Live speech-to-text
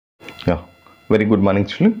Yeah, very good morning,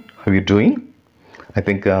 children. How are you doing? I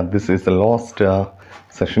think this is the last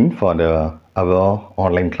session for our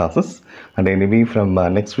online classes, and anyway, from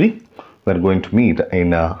next week we're going to meet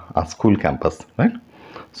in our school campus, right?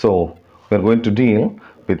 So we're going to deal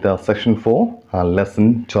with section 4,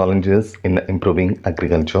 lesson challenges in improving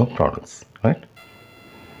agriculture products, right?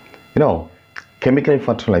 You know, chemical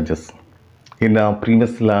fertilizers. In our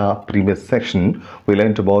previous section, we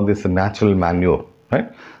learned about this natural manure,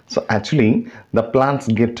 right? So actually, the plants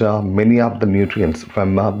get many of the nutrients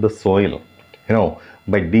from the soil.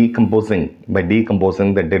 By decomposing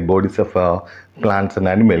the dead bodies of plants and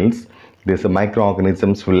animals, these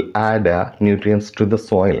microorganisms will add nutrients to the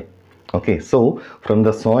soil. Okay, so from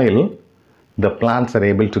the soil, the plants are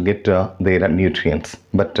able to get their nutrients,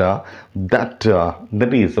 but that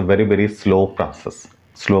is a very slow process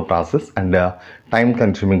and time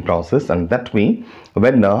consuming process. And that way,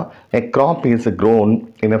 when a crop is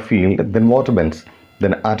grown in a field, then what happens?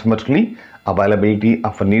 Then automatically availability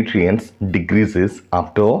of nutrients decreases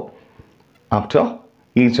after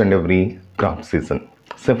each and every crop season.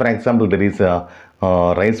 So for example, there is a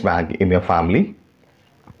rice bag in your family.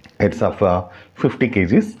 It's of 50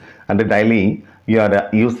 kgs, and daily you are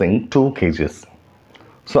using 2 kgs.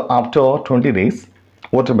 So after 20 days,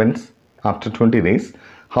 what happens? After 20 days,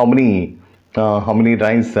 how many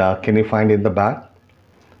rice can you find in the bag?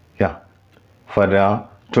 Yeah, for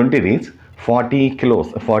 20 days, 40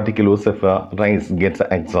 kilos of rice gets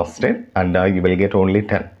exhausted, and you will get only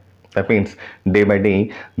 10. That means day by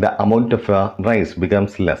day the amount of rice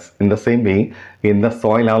becomes less. In the same way, in the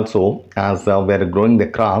soil also, as we are growing the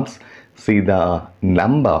crops, see the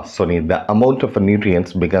amount of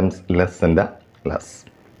nutrients becomes less and less,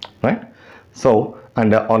 right? So,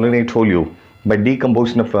 and already I told you, by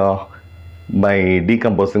decomposing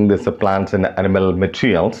these plants and animal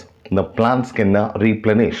materials, the plants can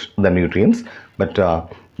replenish the nutrients, but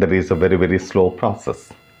that is a very slow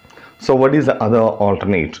process. So what is the other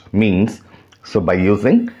alternate means? So by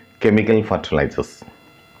using chemical fertilizers.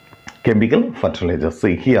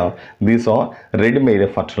 See here, these are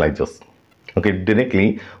ready-made fertilizers. Okay,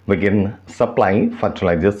 directly we can supply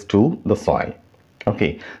fertilizers to the soil.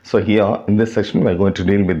 Okay, so here in this session we are going to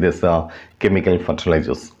deal with this chemical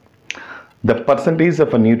fertilizers. The percentage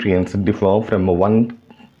of nutrients differ from one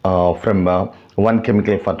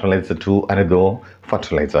chemical fertilizer to another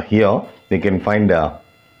fertilizer. Here you can find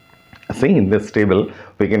see in this table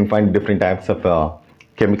we can find different types of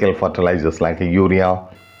chemical fertilizers like urea,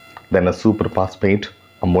 then a superphosphate,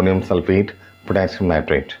 ammonium sulfate, potassium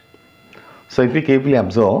nitrate. So if we carefully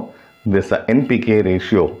observe this NPK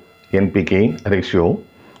ratio,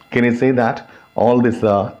 can you say that all these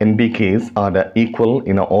NPKs are equal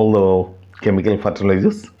in all the chemical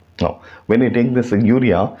fertilizers? No. When you take this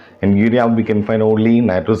urea, in urea we can find only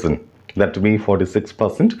nitrogen, that to be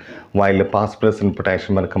 46%, while phosphorus and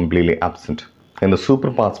potassium are completely absent. In the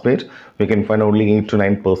superphosphate, we can find only 8 to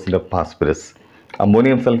 9% of phosphorus.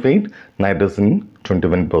 Ammonium sulfate, nitrogen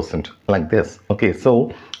 21%, like this. Okay,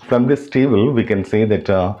 so from this table we can say that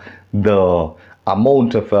the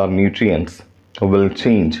amount of nutrients will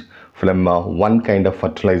change from one kind of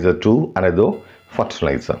fertilizer to another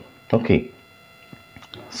fertilizer. Okay,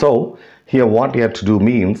 so here what you have to do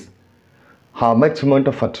means how much amount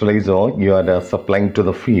of fertilizer you are supplying to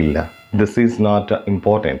the field. This is not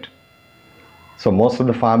important. So most of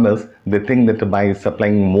the farmers, they think that by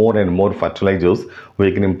supplying more and more fertilizers,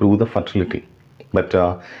 we can improve the fertility. But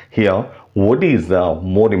here, what is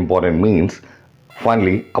more important means,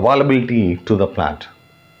 finally, availability to the plant.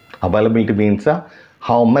 Availability means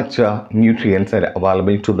how much nutrients are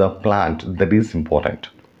available to the plant. That is important.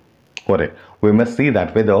 Correct. We must see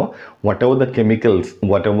that whether whatever the chemicals,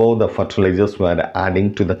 whatever the fertilizers we are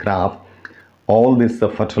adding to the crop, all these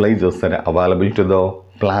fertilizers are available to the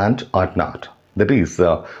plant or not. That is,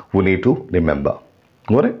 we need to remember.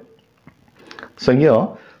 Correct. So here,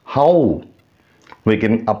 how we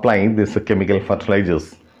can apply these chemical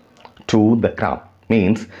fertilizers to the crop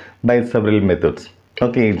means by several methods.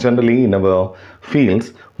 Okay, generally in our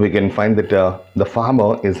fields, we can find that the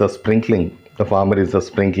farmer is sprinkling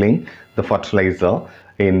the fertilizer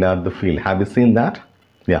in the field. Have you seen that?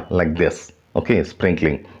 Yeah, like this. Okay,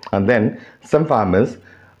 sprinkling. And then some farmers,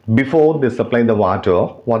 before they supply the water,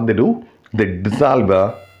 what they do? They dissolve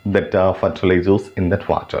that fertilizers in that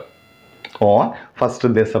water. Or first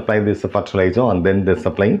they supply this fertilizer and then they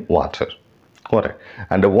supply water. Correct.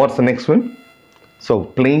 And what's the next one? So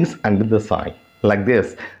place under the soil. Like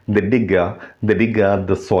this, they dig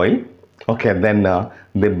the soil. Okay, then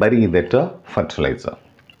they bury that fertilizer.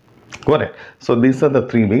 Correct. So these are the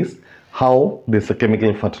three ways how these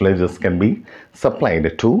chemical fertilizers can be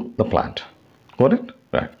supplied to the plant. Got it?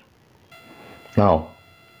 Right. Now,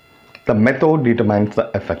 the method determines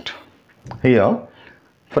the effect. Here,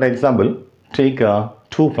 for example, take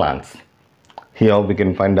two plants. Here we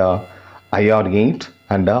can find a IR8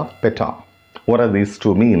 and a PETA. What are these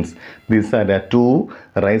two means? These are the two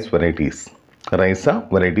rice varieties. Rice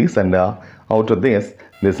varieties, and out of this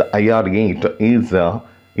IR8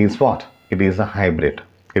 is what? It is a hybrid.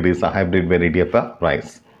 It is a hybrid variety of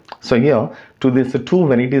rice. So here, to these two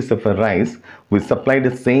varieties of rice, we supply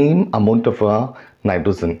the same amount of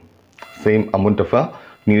nitrogen, same amount of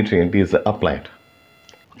nutrient is applied.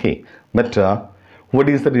 Okay, but what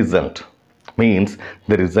is the result? Means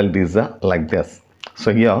the result is like this.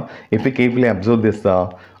 So here, if we carefully observe this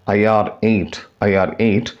IR8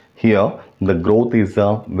 here, the growth is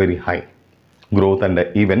very high. Growth and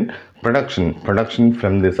even production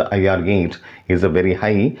from this IR8 is very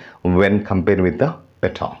high when compared with the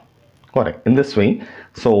PETA. Correct. In this way,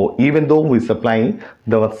 so even though we supply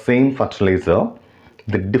the same fertilizer,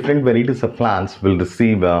 the different varieties of plants will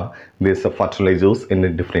receive these fertilizers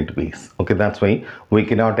in different ways. Okay, that's why we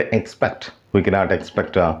cannot expect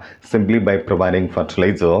simply by providing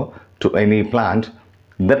fertilizer to any plant,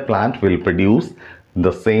 that plant will produce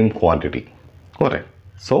the same quantity. Correct.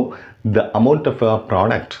 So the amount of a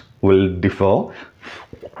product will differ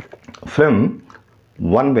from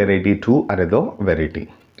one variety to another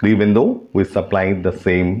variety, even though we supply the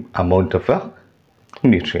same amount of a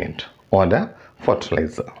nutrient or the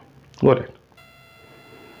fertilizer. Got it?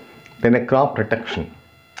 Then a crop protection.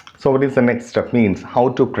 So what is the next step? Means how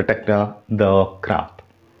to protect the crop.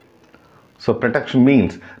 So protection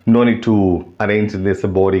means no need to arrange this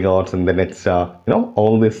bodyguards and the next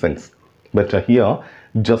all these things. But here,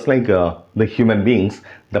 just like the human beings,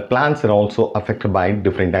 the plants are also affected by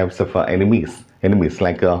different types of enemies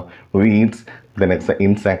like weeds, the next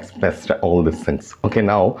insects, pests, all these things. Okay,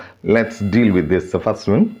 now let's deal with this. The first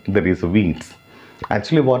one, that is weeds.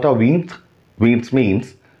 Actually, what are weeds? Weeds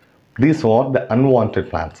means these are the unwanted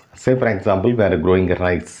plants. Say for example, we are growing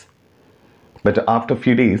rice, but after a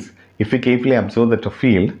few days, if you carefully observe that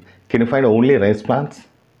field, can you find only rice plants?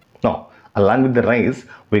 No. Along with the rice,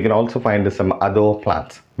 we can also find some other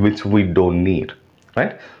plants which we don't need,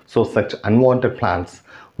 right? So such unwanted plants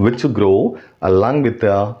which grow along with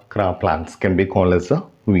the crop plants can be called as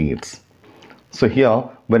weeds. So here,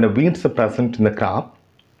 when the weeds are present in the crop,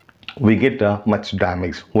 we get much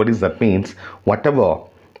damage. What is that means? Whatever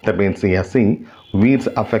that means, here see, weeds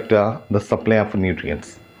affect the supply of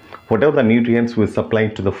nutrients. Whatever the nutrients we supply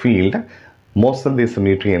to the field, most of these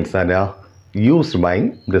nutrients are used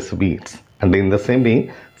by these weeds. And in the same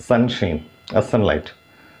way, sunshine, sunlight,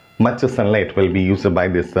 much sunlight will be used by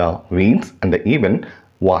these weeds, and even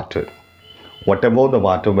water. Whatever the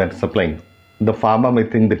water we are supplying, the farmer may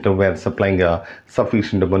think that we are supplying a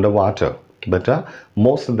sufficient amount of water, but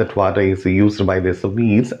most of that water is used by these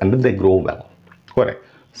weeds and they grow well. Correct.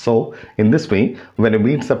 So in this way, when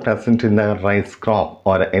weeds are present in the rice crop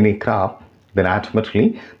or any crop, then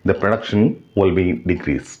automatically the production will be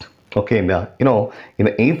decreased. Okay, and in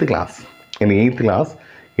the 8th class,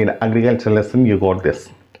 in agriculture lesson, you got this.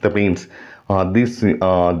 That means this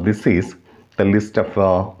is the list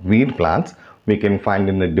of weed plants we can find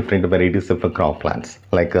in the different varieties of crop plants.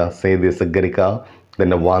 Like say this Garika,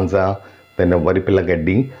 then a Vanza, then a Varipilla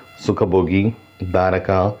Gaddi, Sukabogi,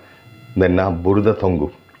 Daraka, then a Buruda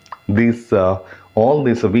Tongu. These all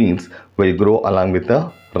these weeds will grow along with the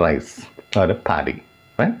rice or a paddy,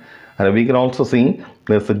 right? And we can also see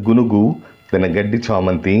there's a Gunugu, then a Gaddi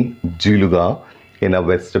Chamanti, Jiluga in a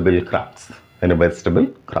vegetable crops,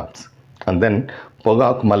 and then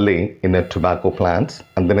Pogak Malay in a tobacco plants,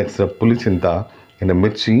 and the next Pulichinta in a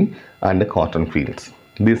Michi and the cotton fields.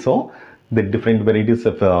 These are the different varieties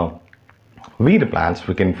of weed plants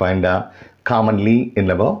we can find commonly in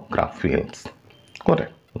our crop fields. Got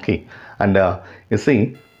it? Okay. And you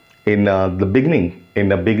see, in the beginning,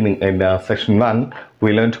 in section 1,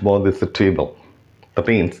 we learned about this table. That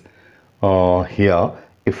means here,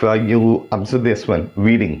 if you observe this one,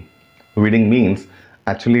 weeding means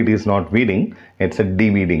actually it is not weeding, it's a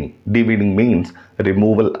de-weeding. De-weeding means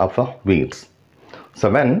removal of weeds. So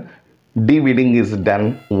when de-weeding is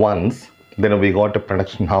done once, then we got a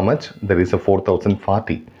production how much? There is a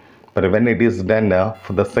 4040. But when it is done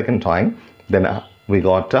for the second time, then we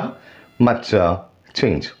got much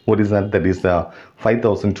change. What is that? That is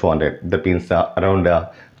 5200. That means around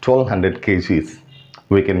 1200 kgs.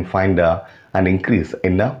 We can find an increase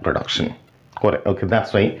in production. Correct. Okay,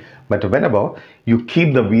 that's why. But whenever you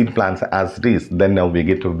keep the weed plants as it is, then now we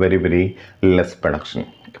get a very, very less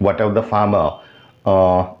production. Whatever the farmer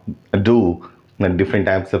do different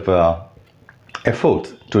types of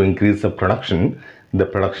efforts to increase the production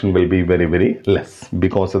will be very, very less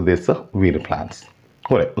because of this weed plants.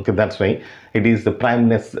 Correct. Okay, that's why it is the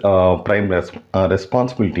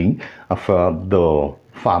responsibility of the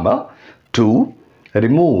farmer to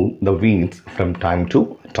remove the weeds from time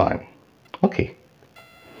to time. Okay.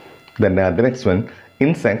 Then the next one,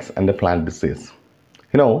 insects and the plant disease.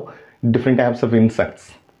 Different types of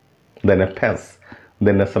insects, then a pest,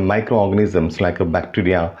 then some microorganisms like a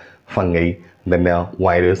bacteria, fungi, then a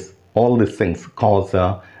virus. All these things cause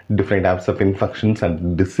different types of infections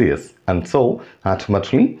and disease, and so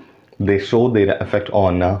ultimately they show their effect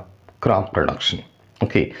on crop production.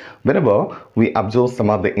 Okay, whenever we observe some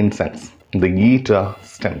of the insects, they eat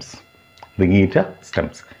stems. They eat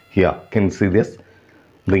stems. Here, can you see this?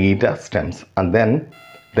 They eat stems, and then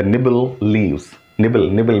they nibble leaves. Nibble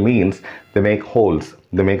means they make holes.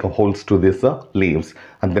 They make holes to these leaves,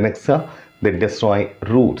 and the next they destroy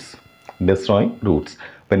roots. Destroy roots.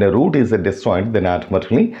 When a root is destroyed, then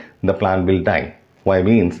automatically the plant will die. Why?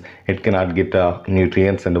 Means it cannot get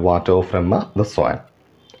nutrients and water from the soil.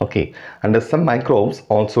 Okay, and some microbes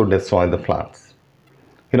also destroy the plants.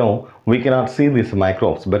 We cannot see these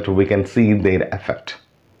microbes, but we can see their effect.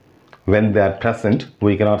 When they are present,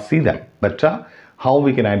 we cannot see them, but how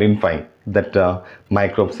we can identify that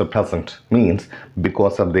microbes are present means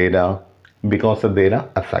because of their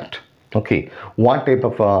effect. Okay, what type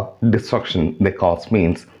of destruction they cause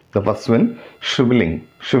means, the first one, shriveling.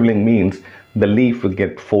 Shriveling means the leaf will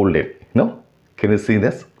get folded. Can you see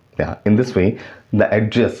this? Yeah, in this way the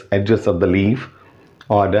edges of the leaf,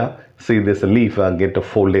 or see this leaf get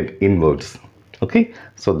folded inwards. Okay,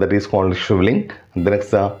 so that is called shriveling. The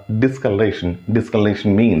next discoloration.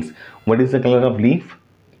 Discoloration means, what is the color of leaf?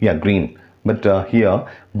 Yeah, green. But here,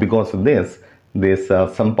 because of this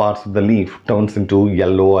some parts of the leaf turns into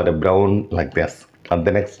yellow or a brown like this. And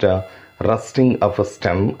the next rusting of a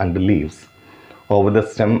stem and the leaves. Over the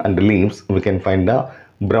stem and the leaves, we can find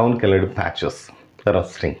brown colored patches,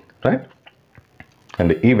 rusting, right?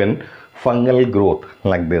 And even fungal growth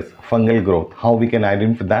like this. Fungal growth, how we can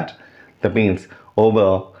identify that? That means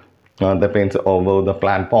over the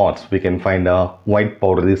plant pots we can find white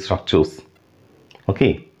powdery structures.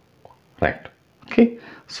 Okay, right. Okay,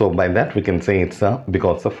 so by that we can say it's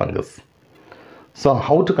because of fungus. So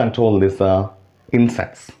how to control this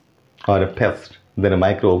insects or a pest, then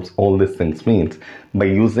microbes, all these things means by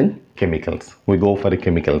using chemicals. We go for the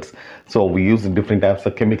chemicals. So we use different types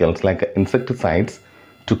of chemicals like insecticides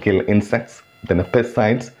to kill insects, then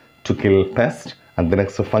pesticides to kill pests, and the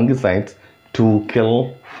next fungicides to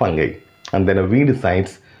kill fungi, and then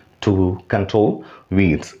weedicides to control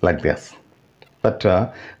weeds like this. But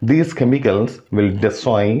these chemicals will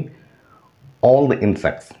destroy all the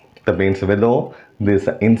insects. That means whether these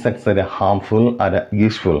insects are harmful or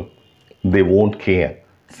useful, they won't care.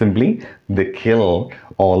 Simply they kill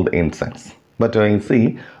all the insects. But you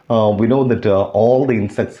see, we know that all the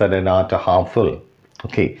insects are not harmful.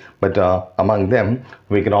 Okay, but among them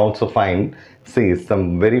we can also find, say,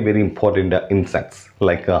 some very, very important insects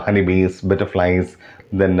like honeybees, butterflies,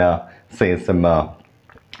 then say some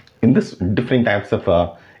in this different types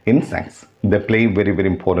of insects. They play very, very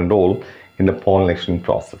important role in the pollination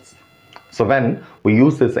process. So when we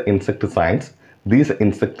use these insecticides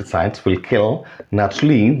will kill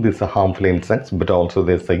naturally these harmful insects, but also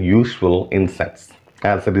these useful insects.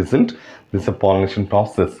 As a result, this pollination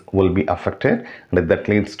process will be affected, and that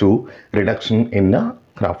leads to reduction in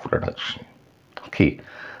crop production. Okay,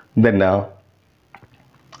 then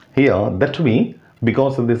here that we,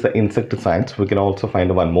 because of these insecticides, we can also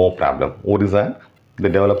find one more problem. What is that? They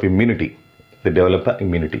develop immunity. They develop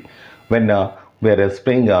immunity. When we are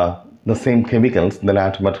spraying the same chemicals, then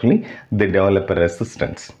automatically they develop a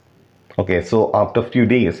resistance. Okay, so after a few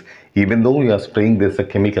days, even though you are spraying these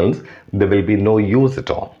chemicals, there will be no use at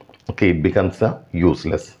all. Okay, it becomes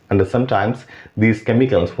useless. And sometimes these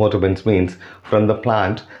chemicals, what happens means, from the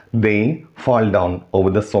plant they fall down over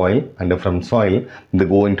the soil, and from soil they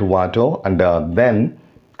go into water, and then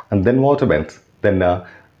what happens? Then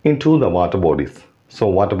into the water bodies. So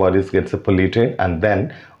water bodies gets polluted, and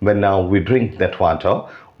then when we drink that water,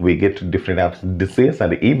 we get different types of disease,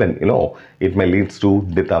 and even it may lead to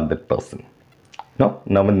death of that person. Now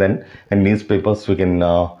and then in newspapers we can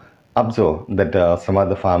observe that some of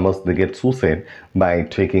the farmers, they get suicide by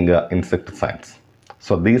taking insecticides.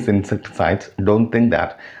 So these insecticides, don't think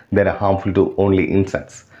that they are harmful to only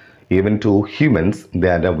insects. Even to humans they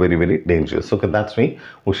are very, very dangerous. So that's why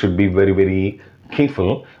we should be very, very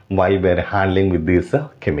careful while we are handling with these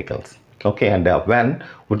chemicals. Okay, and when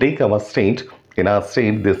we take our state, In our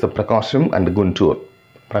state, there's a Prakasham and Guntur.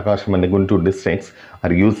 Prakasham and Guntur districts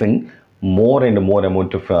are using more and more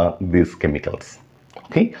amount of these chemicals,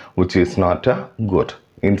 okay, which is not good.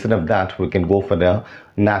 Instead of that, we can go for the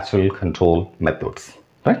natural control methods,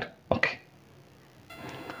 right? Okay.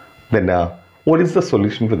 Then what is the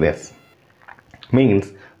solution for this?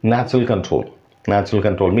 Means natural control. Natural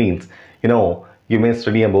control means, you may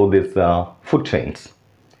study about this food chains.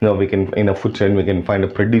 We can, in a food chain, we can find a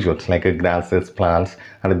producers like grasses, plants,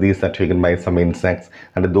 and these are taken by some insects,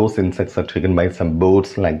 and those insects are taken by some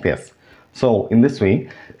birds like this. So in this way,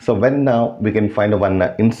 so when we can find one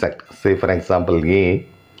insect, say for example A,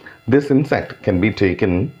 this insect can be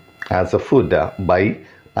taken as a food by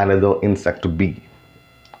another insect B,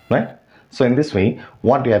 right? So in this way,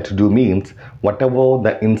 what we have to do means, whatever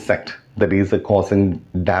the insect that is causing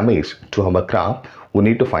damage to our crop, we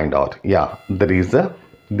need to find out, yeah, there is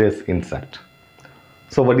this insect.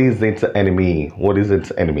 So what is its enemy? What is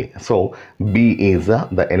its enemy? So B is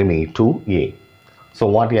the enemy to A. So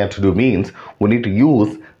what we have to do means, we need to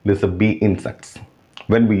use this B insects.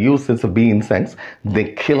 When we use this B insects,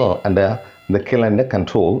 they kill and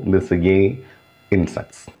control this A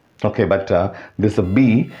insects. Okay, but this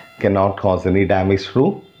B cannot cause any damage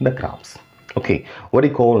to the crops. Okay, what do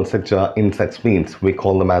you call such insects means? We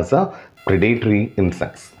call them as predatory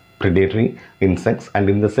insects. Predatory insects, and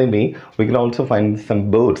in the same way, we can also find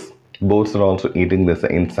some birds. Birds are also eating these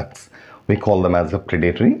insects. We call them as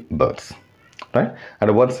predatory birds, right?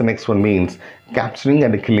 And what's the next one means? Capturing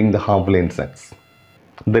and killing the harmful insects.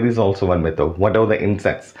 There is also one method. Whatever the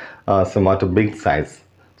insects, some are big size,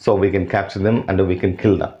 so we can capture them and we can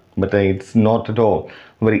kill them. But it's not at all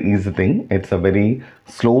a very easy thing. It's a very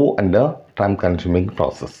slow and time consuming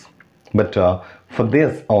process. But for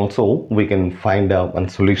this also we can find one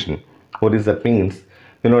solution. What is that means?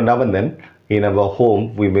 Now and then in our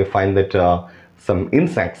home we may find that some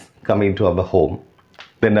insects come into our home.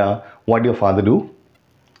 Then what your father do?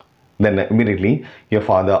 Then immediately your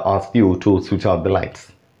father asks you to switch off the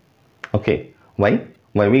lights. Okay, why?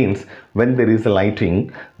 Why means, when there is a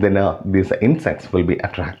lighting, then these insects will be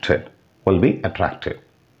attracted. Correct.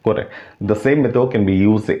 The same method can be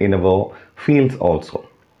used in our fields also.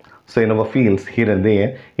 So in our fields here and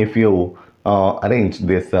there, if you arrange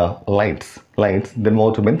these lights, then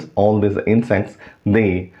what means, all these insects,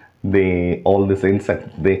 they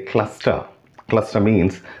cluster. Cluster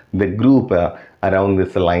means they group around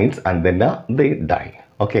these lights, and then they die.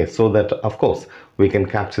 Okay, so that of course we can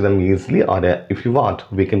capture them easily, or if you want,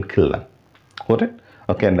 we can kill them. Got it?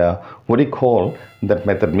 Okay, and what do you call that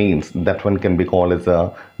method means? That one can be called as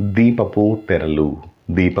a Deepapu theralu.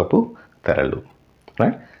 Deepapu theralu,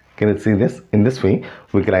 right? Can you see this? In this way,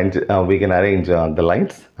 we can arrange the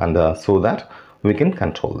lights, and so that we can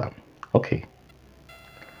control them. Okay.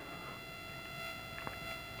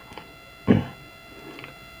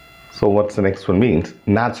 So what's the next one means?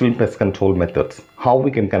 Natural pest control methods. How we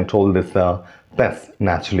can control this pest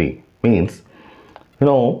naturally means,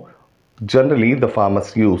 generally the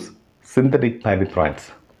farmers use synthetic pyrithroids.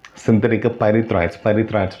 Synthetic pyrithroids.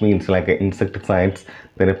 Pyrithroids means like insecticides,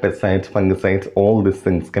 then pesticides, fungicides, all these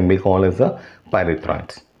things can be called as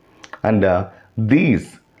pyrithroids. And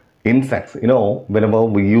these insects, whenever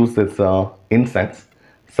we use these insects,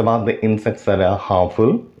 some of the insects are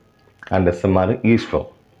harmful and some are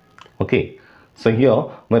useful. Okay, so here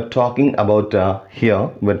we're talking about the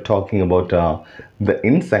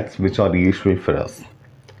insects which are useful for us.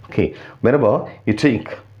 Okay, whenever you take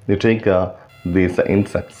these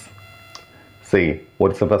insects, say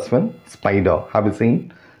what's the first one? Spider. Have you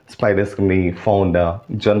seen? Spiders can be found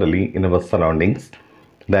generally in our surroundings.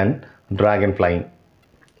 Then dragonfly.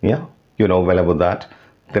 Yeah, you know well about that.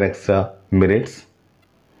 The next mirrits.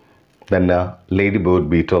 Then ladybird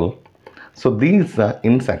beetle. So these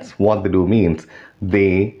insects, what they do means,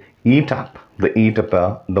 they eat up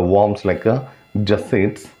the worms like just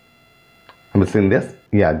seeds. Have you seen this?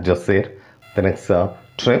 Yeah, just seed. The next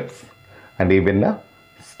trips, and even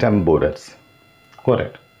stem borers.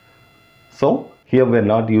 Correct. So here we are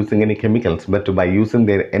not using any chemicals, but by using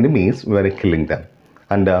their enemies, we are killing them.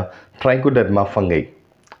 And trichoderma fungi.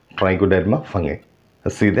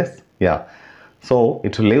 See this? Yeah. So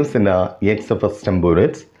it lives in eggs of stem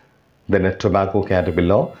borers, then a tobacco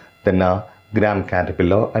caterpillar, then a gram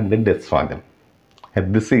caterpillar, and then destroy them.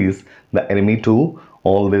 And this is the enemy to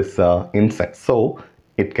all these insects, so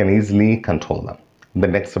it can easily control them. The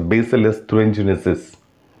next, Bacillus thuringiensis.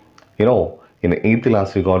 In 8th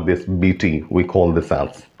class we got this BT, we call this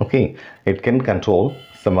as. Okay, it can control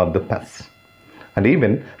some of the pests. And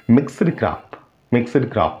even mixed crop.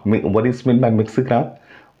 What is meant by mixed crop?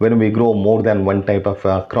 when we grow more than one type of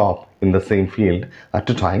crop in the same field at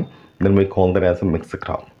a time, then we call that as a mixed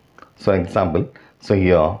crop. So example, so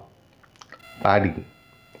here paddy.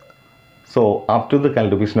 So after the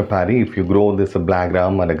cultivation of paddy, if you grow this black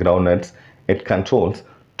gram and groundnuts, it controls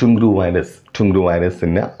Tungru virus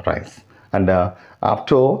in rice. And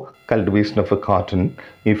after cultivation of a cotton,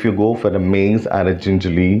 if you go for a maize or a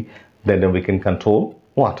gingerly, then we can control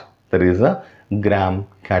what? There is a gram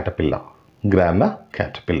caterpillar.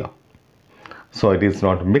 So it is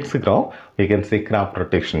not mixed crop. We can say crop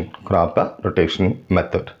rotation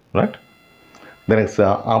method, right? Then it's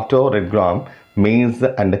after red gram, maize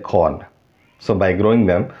and corn. So by growing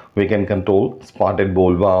them, we can control spotted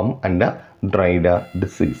bollworm and dried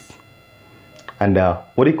disease. And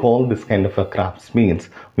what do you call this kind of crops means?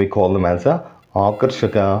 We call them as a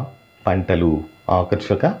Akarshaka Pantalu.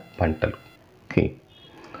 Okay.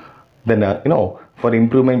 Then for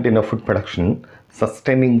improvement in food production,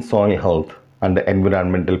 sustaining soil health and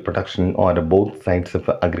environmental protection are both sides of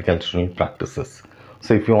agricultural practices.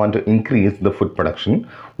 So if you want to increase the food production,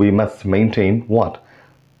 we must maintain what?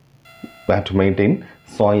 We have to maintain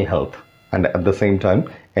soil health and at the same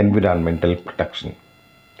time environmental protection.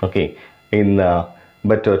 Okay.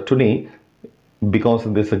 But today, because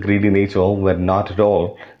of this greedy nature, we're not at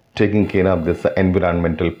all taking care of this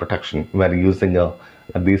environmental protection. We're using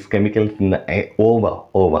these chemicals in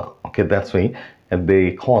over. Okay, that's why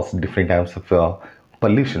they cause different types of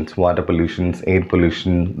pollutions, water pollutions, air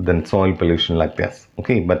pollution, then soil pollution like this.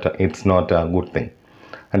 Okay, but it's not a good thing.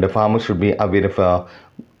 And the farmer should be aware of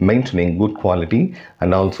maintaining good quality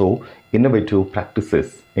and also innovative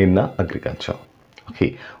practices in agriculture.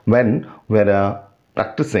 Okay, when we're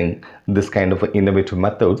practicing this kind of innovative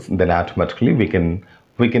methods, then automatically we can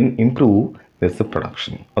improve this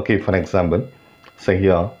production. Okay, for example, say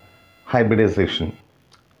here hybridization.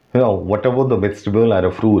 Whatever the vegetable or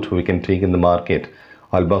a fruit we can take in the market,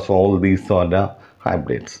 almost all these are the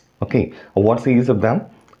hybrids. Okay, what's the use of them?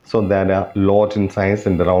 So they are large in size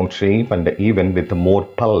and round shape and even with more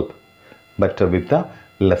pulp, but with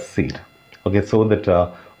less seed. Okay, so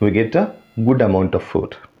that we get a good amount of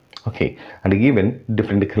food. Okay, and even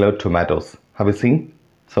different colored tomatoes. Have you seen?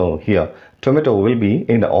 So here tomato will be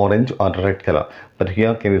in orange or red color, but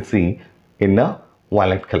here can you see in a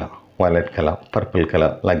violet color, purple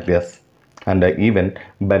color like this. And even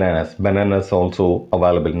bananas also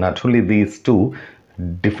available. Not only these two,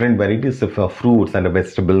 different varieties of fruits and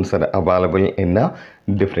vegetables are available in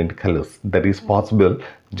different colors. That is possible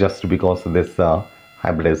just because of this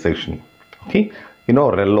hybridization. Okay,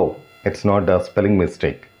 Rello, it's not a spelling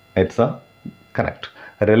mistake, it's a correct.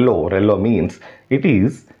 Rello means it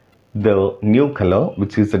is the new color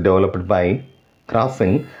which is developed by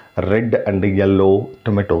crossing red and yellow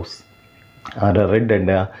tomatoes or red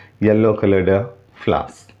and yellow colored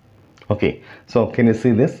flowers. Okay, so can you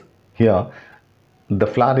see this here? The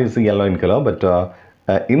flower is yellow in color, but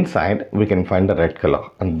inside we can find the red color,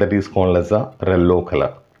 and that is called as a Rello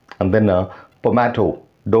color. And then tomato,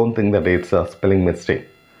 don't think that it's a spelling mistake.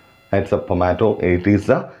 It's a tomato, it is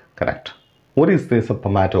correct. What is this? A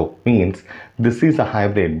tomato means this is a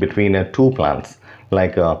hybrid between two plants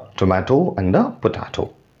like tomato and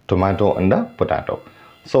potato.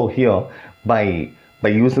 So here by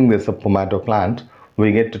using this tomato plant,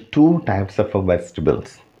 we get two types of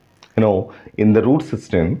vegetables. In the root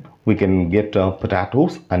system we can get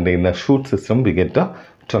potatoes, and in the shoot system we get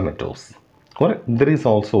tomatoes. Or there is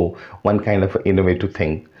also one kind of innovative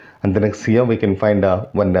thing. And the next here we can find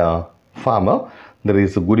one farmer. There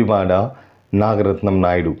is Gudivada Nagaratnam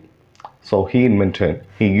Naidu. So he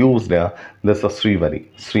used this Srivari.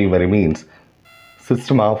 Srivari means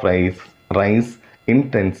system of rice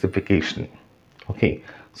intensification. Okay,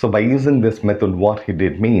 so by using this method, what he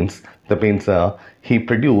did means, he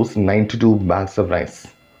produced 92 bags of rice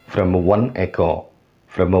from 1 acre.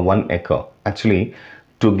 Actually,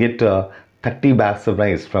 to get 30 bags of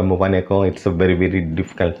rice from 1 acre, it's a very, very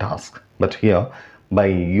difficult task. But here, by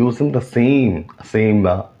using the same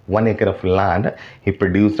 1 acre of land, he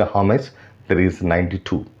produced how much? There is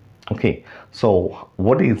 92. Okay, so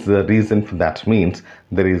what is the reason for that? Means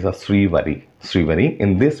there is a Srivari.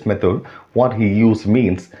 In this method, what he used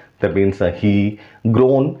means, he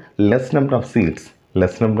grown less number of seeds.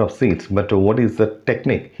 But what is the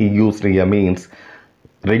technique he used here? Means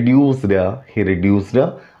he reduced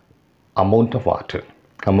the amount of water.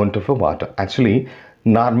 Actually,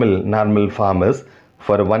 normal farmers,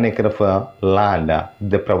 for 1 acre of land,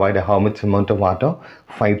 they provide how much amount of water?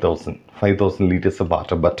 5,000 liters of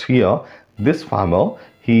water. But here, this farmer,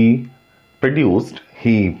 he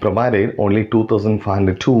provided only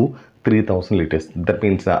 2,500 to 3,000 liters. That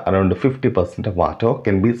means around 50% of water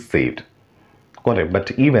can be saved. Correct.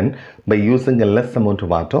 But even by using a less amount of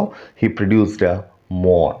water, he produced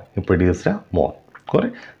more. He produced more.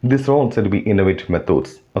 Correct. These are also to be innovative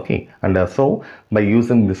methods. Okay. And so by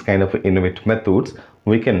using this kind of innovative methods,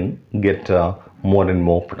 we can get more and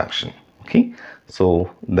more production. Okay. So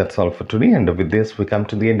that's all for today. And with this, we come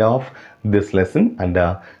to the end of this lesson. And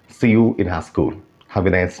see you in our school. Have a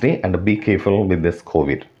nice day and be careful with this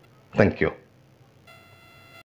COVID. Thank you.